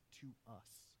next to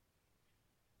us.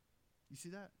 You see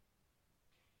that?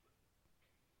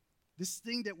 This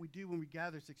thing that we do when we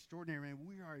gather is extraordinary, man.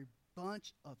 We are a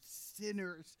bunch of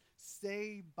sinners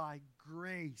saved by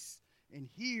grace. And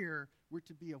here, we're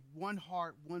to be of one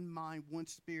heart, one mind, one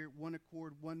spirit, one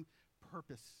accord, one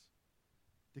purpose,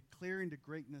 declaring the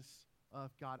greatness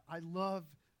of God. I love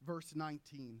verse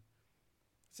 19.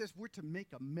 It says we're to make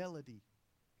a melody.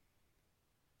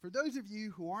 For those of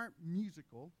you who aren't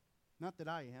musical, not that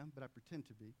I am, but I pretend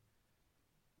to be,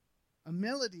 a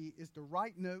melody is the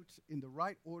right notes in the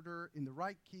right order, in the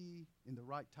right key, in the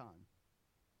right time.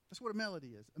 That's what a melody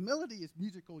is. A melody is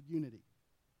musical unity.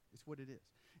 It's what it is.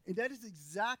 And that is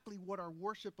exactly what our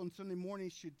worship on Sunday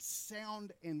morning should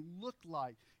sound and look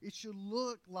like. It should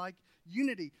look like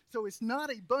unity. So it's not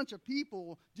a bunch of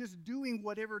people just doing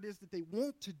whatever it is that they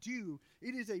want to do.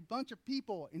 It is a bunch of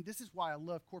people, and this is why I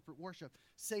love corporate worship,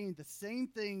 saying the same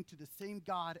thing to the same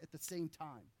God at the same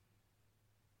time.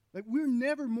 Like, we're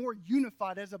never more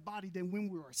unified as a body than when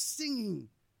we are singing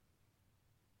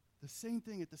the same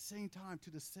thing at the same time to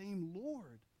the same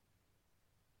Lord.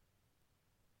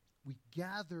 We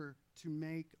gather to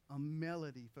make a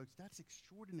melody, folks. That's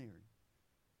extraordinary.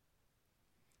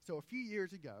 So a few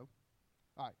years ago,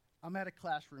 all right, I'm at a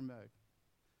classroom mode.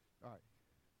 All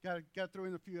right, got to throw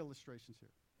in a few illustrations here.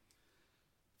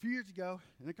 A few years ago,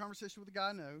 in a conversation with a guy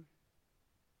I know,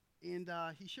 and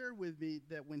he shared with me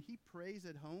that when he prays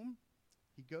at home,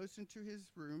 he goes into his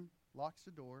room, locks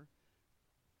the door,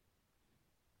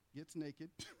 gets naked,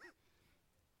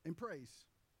 and prays.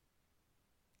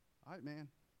 All right, man.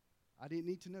 I didn't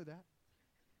need to know that.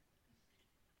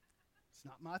 It's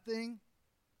not my thing.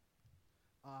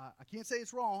 I can't say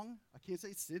it's wrong. I can't say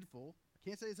it's sinful. I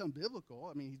can't say it's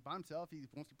unbiblical. I mean, he's by himself. He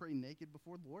wants to pray naked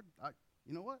before the Lord.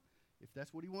 You know what? If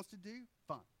that's what he wants to do,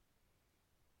 fine.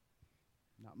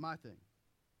 Not my thing.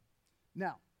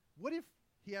 Now, what if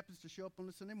he happens to show up on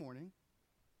a Sunday morning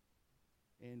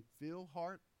and Phil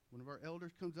Hart, one of our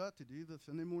elders, comes up to do the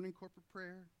Sunday morning corporate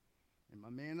prayer, and my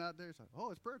man out there is like, oh,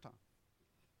 it's prayer time.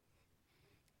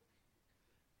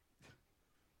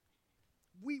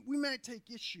 We might take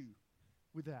issue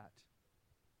with that.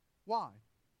 Why?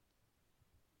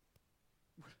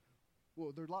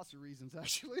 Well, there are lots of reasons,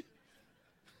 actually.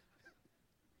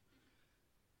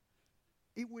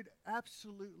 It would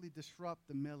absolutely disrupt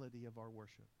the melody of our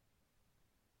worship.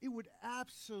 It would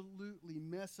absolutely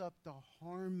mess up the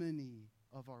harmony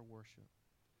of our worship.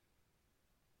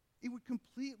 It would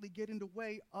completely get in the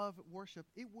way of worship.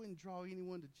 It wouldn't draw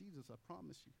anyone to Jesus, I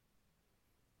promise you.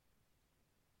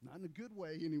 Not in a good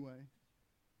way, anyway.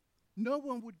 No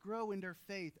one would grow in their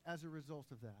faith as a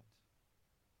result of that.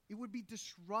 It would be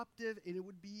disruptive, and it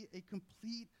would be a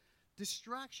complete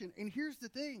distraction. And here's the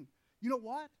thing. You know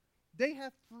what? They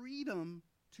have freedom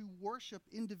to worship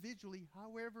individually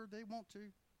however they want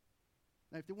to.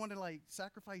 Now, if they want to,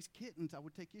 sacrifice kittens, I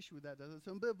would take issue with that. That's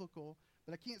unbiblical.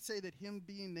 But I can't say that him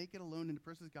being naked alone in the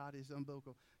presence of God is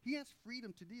unbiblical. He has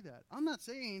freedom to do that. I'm not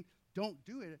saying don't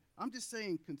do it. I'm just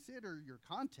saying consider your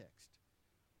context.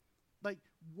 Like,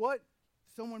 what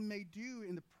someone may do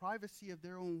in the privacy of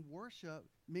their own worship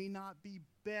may not be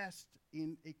best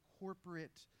in a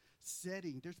corporate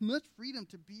setting. There's much freedom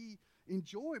to be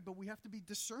enjoyed, but we have to be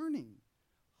discerning,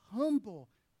 humble.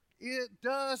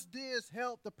 Does this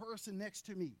help the person next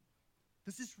to me?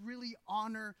 Does this really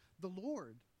honor the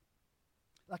Lord?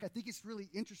 I think it's really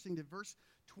interesting that verse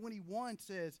 21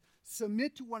 says,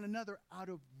 submit to one another out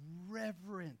of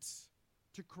reverence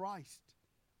to Christ.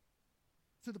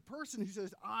 So the person who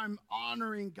says, I'm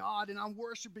honoring God and I'm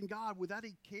worshiping God without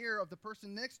a care of the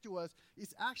person next to us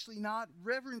is actually not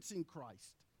reverencing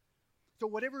Christ. So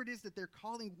whatever it is that they're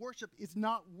calling worship is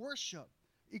not worship.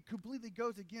 It completely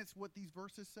goes against what these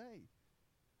verses say.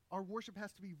 Our worship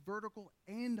has to be vertical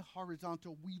and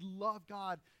horizontal. We love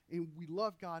God and we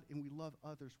love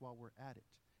others while we're at it.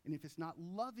 And if it's not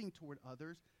loving toward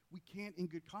others, we can't in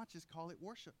good conscience call it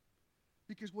worship.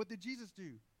 Because what did Jesus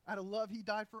do? Out of love, he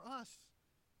died for us.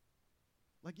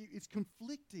 It's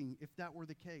conflicting if that were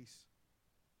the case.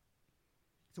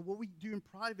 So what we do in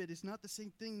private is not the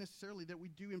same thing necessarily that we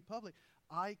do in public.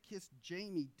 I kiss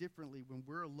Jamie differently when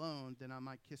we're alone than I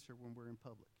might kiss her when we're in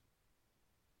public.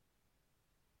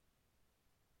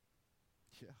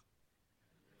 Yeah.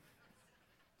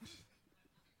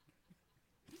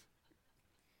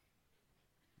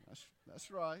 That's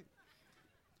right.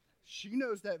 She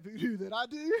knows that voodoo that I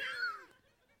do.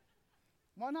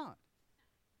 Why not?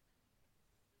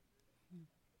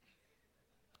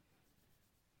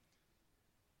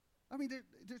 I mean,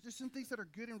 there's some things that are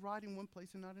good and right in one place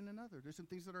and not in another. There's some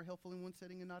things that are helpful in one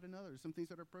setting and not another. There's some things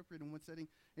that are appropriate in one setting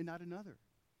and not another.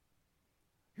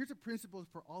 Here's a principle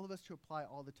for all of us to apply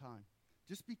all the time.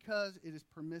 Just because it is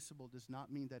permissible does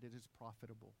not mean that it is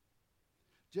profitable.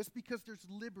 Just because there's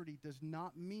liberty does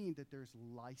not mean that there's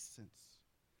license.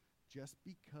 Just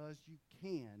because you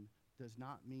can does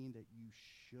not mean that you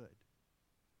should.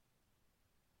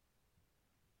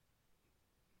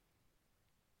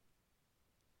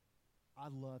 I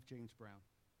love James Brown.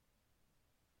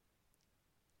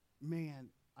 Man,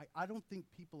 I don't think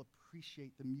people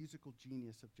appreciate the musical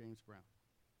genius of James Brown.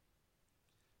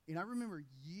 And I remember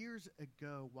years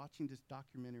ago watching this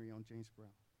documentary on James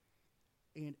Brown.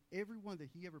 And everyone that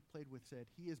he ever played with said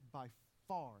he is by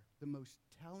far the most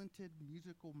talented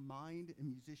musical mind and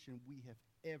musician we have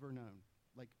ever known.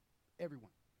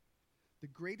 Everyone. The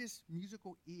greatest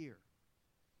musical ear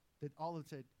that all of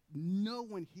them said, no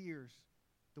one hears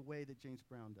the way that James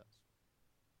Brown does.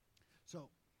 So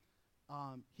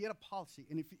he had a policy,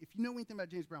 and if you know anything about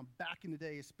James Brown, back in the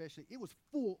day especially, it was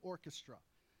full orchestra.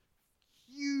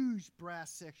 Huge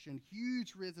brass section,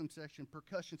 huge rhythm section,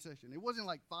 percussion section. It wasn't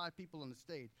 5 people on the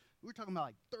stage. We were talking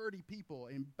about 30 people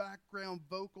and background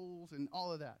vocals and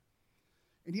all of that.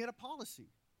 And he had a policy.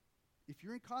 If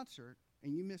you're in concert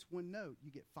and you miss one note,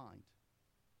 you get fined.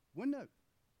 One note,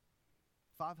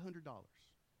 $500.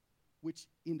 Which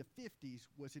in the 50s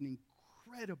was an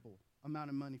incredible amount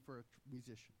of money for a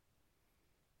musician.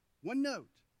 One note,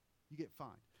 you get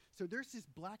fined. So there's this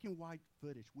black and white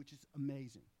footage, which is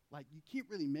amazing. You can't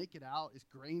really make it out. It's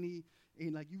grainy,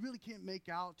 and you really can't make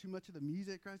out too much of the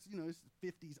music. Right? It's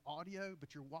 50s audio,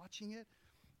 but you're watching it.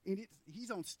 And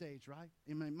he's on stage, right?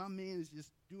 And my man is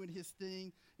just doing his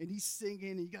thing, and he's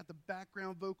singing, and you got the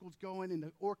background vocals going, and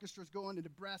the orchestra's going, and the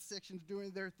brass section's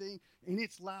doing their thing, and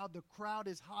it's loud. The crowd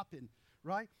is hopping,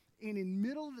 right? And in the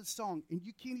middle of the song, and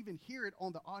you can't even hear it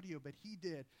on the audio, but he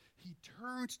did, he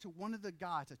turns to one of the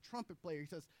guys, a trumpet player. He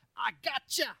says, I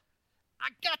gotcha! I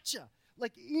gotcha!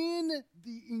 Like in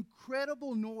the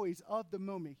incredible noise of the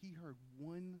moment, he heard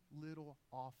one little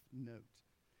off note.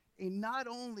 And not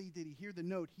only did he hear the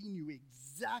note, he knew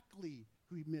exactly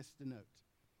who he missed the note.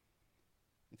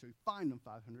 And so he fined him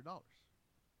 $500.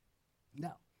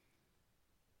 Now,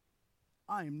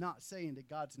 I am not saying that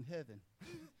God's in heaven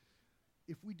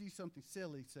if we do something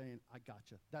silly saying, I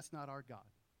gotcha. That's not our God,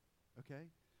 okay?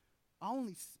 I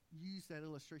only use that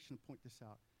illustration to point this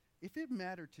out. If it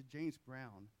mattered to James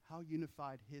Brown how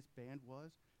unified his band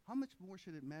was, how much more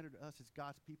should it matter to us as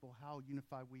God's people how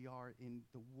unified we are in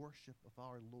the worship of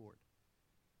our Lord?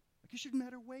 Like, it should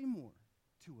matter way more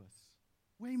to us.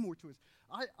 Way more to us.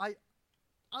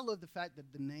 I love the fact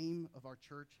that the name of our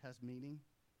church has meaning.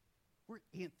 We're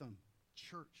Anthem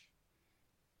Church.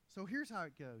 So here's how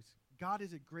it goes. God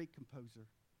is a great composer.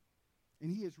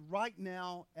 And he is right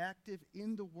now active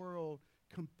in the world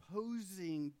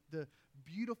composing the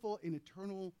beautiful and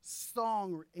eternal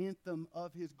song or anthem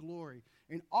of his glory.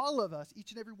 And all of us,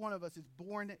 each and every one of us, is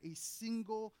born a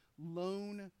single,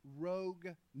 lone, rogue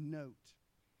note.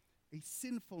 A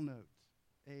sinful note.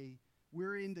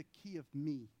 We're in the key of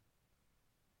me.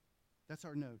 That's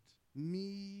our note.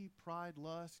 Me, pride,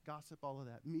 lust, gossip, all of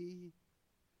that. Me.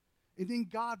 And then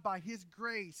God, by his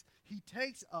grace, he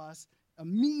takes us, a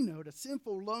me note, a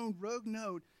sinful, lone, rogue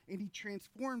note, and he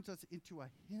transforms us into a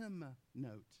hymn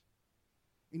note.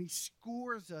 And he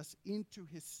scores us into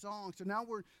his song. So now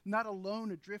we're not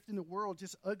alone adrift in the world,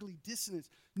 just ugly dissonance.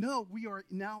 No, we are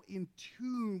now in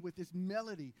tune with this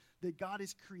melody that God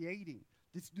is creating,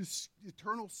 this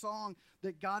eternal song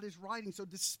that God is writing. So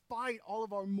despite all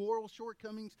of our moral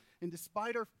shortcomings and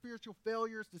despite our spiritual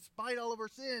failures, despite all of our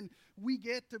sin, we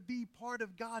get to be part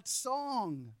of God's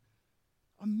song,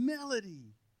 a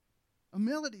melody. A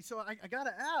melody. So I got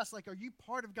to ask, like, are you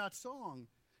part of God's song?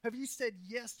 Have you said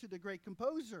yes to the great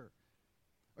composer?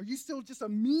 Are you still just a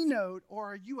me note, or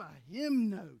are you a hymn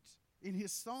note in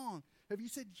his song? Have you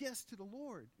said yes to the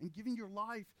Lord and giving your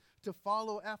life to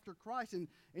follow after Christ?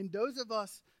 And those of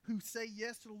us who say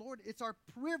yes to the Lord, it's our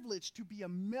privilege to be a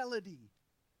melody,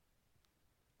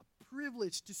 a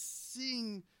privilege to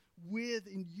sing with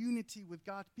in unity with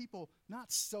God's people, not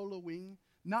soloing,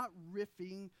 not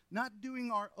riffing, not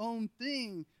doing our own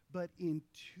thing, but in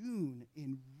tune,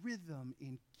 in rhythm,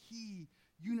 in key,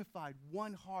 unified,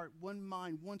 one heart, one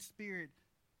mind, one spirit,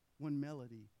 one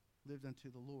melody, lived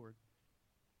unto the Lord.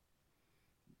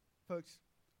 Folks,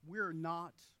 we're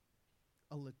not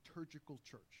a liturgical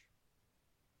church.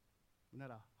 We're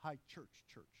not a high church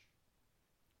church.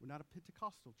 We're not a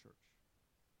Pentecostal church.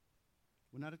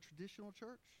 We're not a traditional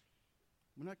church.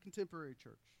 We're not a contemporary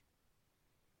church.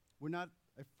 We're not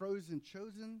a frozen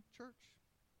chosen church.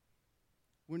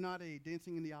 We're not a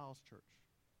dancing in the aisles church.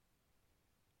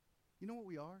 You know what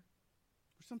we are?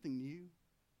 We're something new.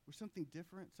 We're something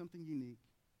different, something unique.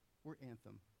 We're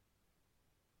Anthem.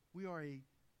 We are a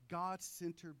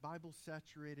God-centered,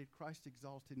 Bible-saturated,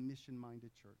 Christ-exalted,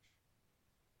 mission-minded church.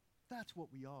 That's what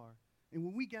we are. And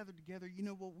when we gather together, you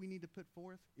know what we need to put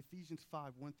forth? Ephesians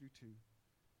 5, 1 through 2.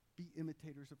 Be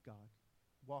imitators of God.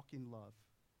 Walk in love.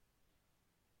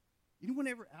 Anyone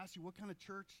ever ask you what kind of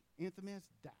church Anthem is?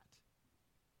 That.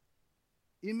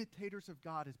 Imitators of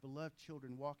God as beloved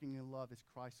children, walking in love as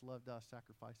Christ loved us,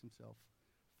 sacrificed himself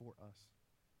for us.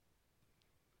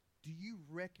 Do you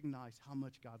recognize how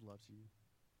much God loves you?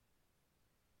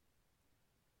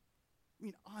 I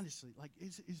mean, honestly, like,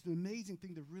 it's an amazing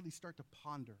thing to really start to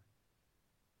ponder.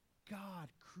 God,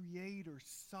 creator,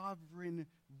 sovereign,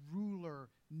 ruler,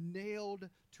 nailed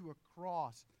to a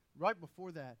cross. Right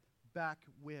before that, back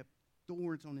whipped,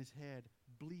 thorns on his head,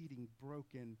 bleeding,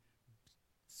 broken,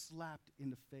 slapped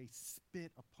in the face,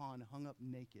 spit upon, hung up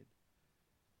naked.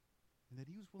 And that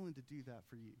he was willing to do that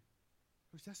for you.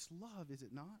 Because that's love, is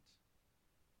it not?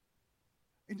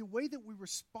 And the way that we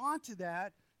respond to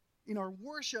that in our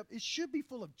worship, it should be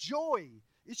full of joy.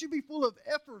 It should be full of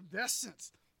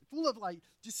effervescence, full of, like,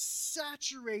 just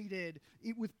saturated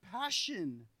with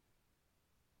passion.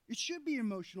 It should be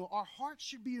emotional. Our hearts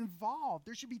should be involved.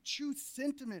 There should be true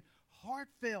sentiment,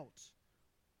 heartfelt.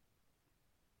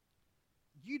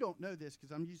 You don't know this because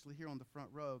I'm usually here on the front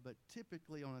row, but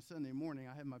typically on a Sunday morning,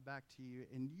 I have my back to you,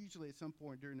 and usually at some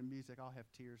point during the music, I'll have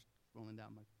tears rolling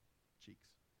down my cheeks.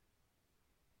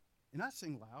 And I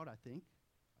sing loud, I think.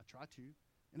 I try to.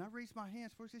 And I raise my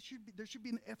hands, folks. There should be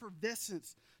an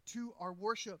effervescence to our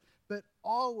worship, but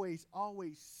always,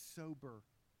 always sober,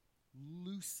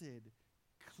 lucid,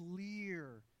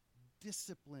 clear,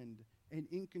 disciplined, and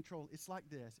in control. It's like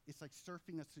this. It's like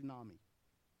surfing a tsunami.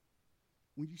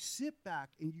 When you sit back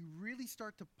and you really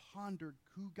start to ponder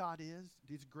who God is,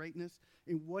 his greatness,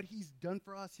 and what he's done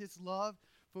for us, his love,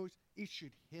 folks, it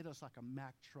should hit us like a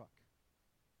Mack truck,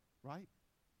 right?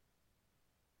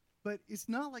 But it's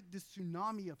not like this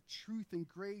tsunami of truth and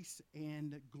grace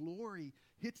and glory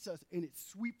hits us and it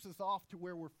sweeps us off to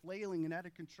where we're flailing and out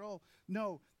of control.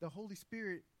 No, the Holy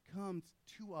Spirit comes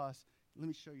to us. Let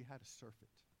me show you how to surf it.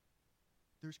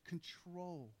 There's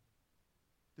control.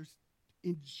 There's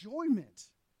enjoyment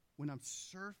when I'm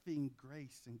surfing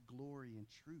grace and glory and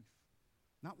truth,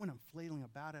 not when I'm flailing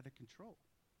about out of control.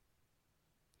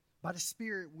 By the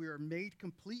Spirit, we are made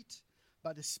complete.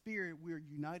 By the Spirit, we are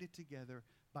united together.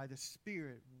 By the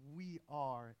Spirit, we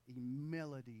are a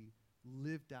melody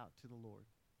lived out to the Lord.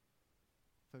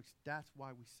 Folks, that's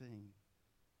why we sing.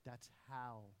 That's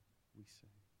how we sing.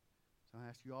 So I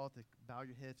ask you all to bow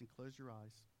your heads and close your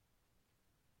eyes.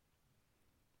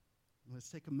 Let's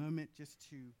take a moment just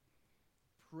to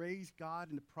praise God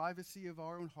in the privacy of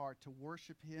our own heart, to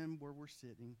worship him where we're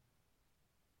sitting.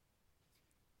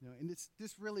 You know, and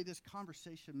this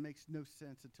conversation makes no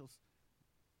sense until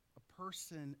a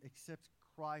person accepts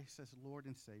Christ as Lord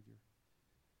and Savior.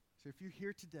 So if you're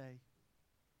here today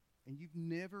and you've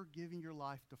never given your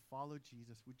life to follow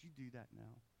Jesus, would you do that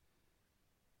now?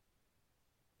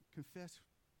 Confess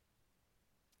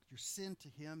your sin to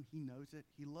him. He knows it.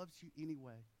 He loves you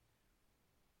anyway.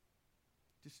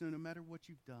 Just know no matter what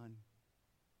you've done,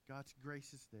 God's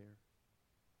grace is there.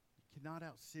 You cannot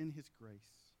out-sin his grace.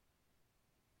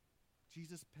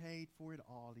 Jesus paid for it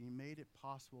all, and he made it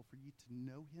possible for you to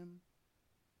know him.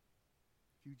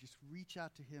 If you just reach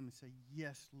out to him and say,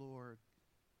 yes, Lord,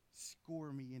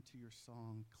 score me into your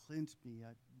song, cleanse me,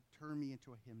 turn me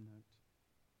into a hymn note.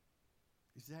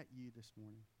 Is that you this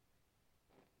morning?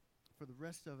 For the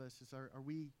rest of us, are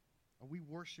we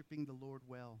worshiping the Lord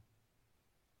well?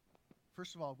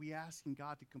 First of all, we asking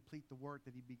God to complete the work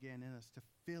that he began in us, to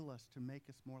fill us, to make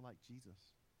us more like Jesus.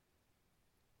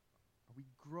 Are we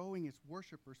growing as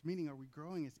worshipers, meaning are we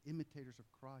growing as imitators of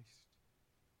Christ?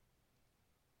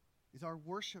 Is our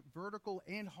worship vertical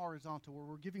and horizontal, where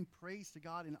we're giving praise to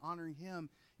God and honoring him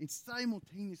and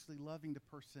simultaneously loving the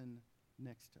person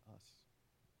next to us?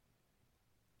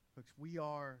 Folks, we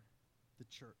are the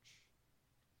church.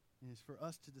 And it's for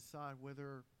us to decide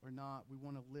whether or not we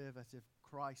want to live as if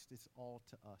Christ is all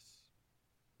to us,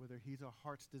 whether he's our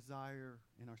heart's desire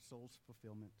and our soul's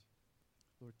fulfillment.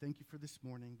 Lord, thank you for this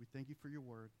morning. We thank you for your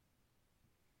word.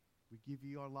 We give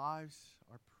you our lives,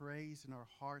 our praise, and our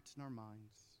hearts and our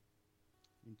minds.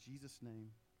 In Jesus' name.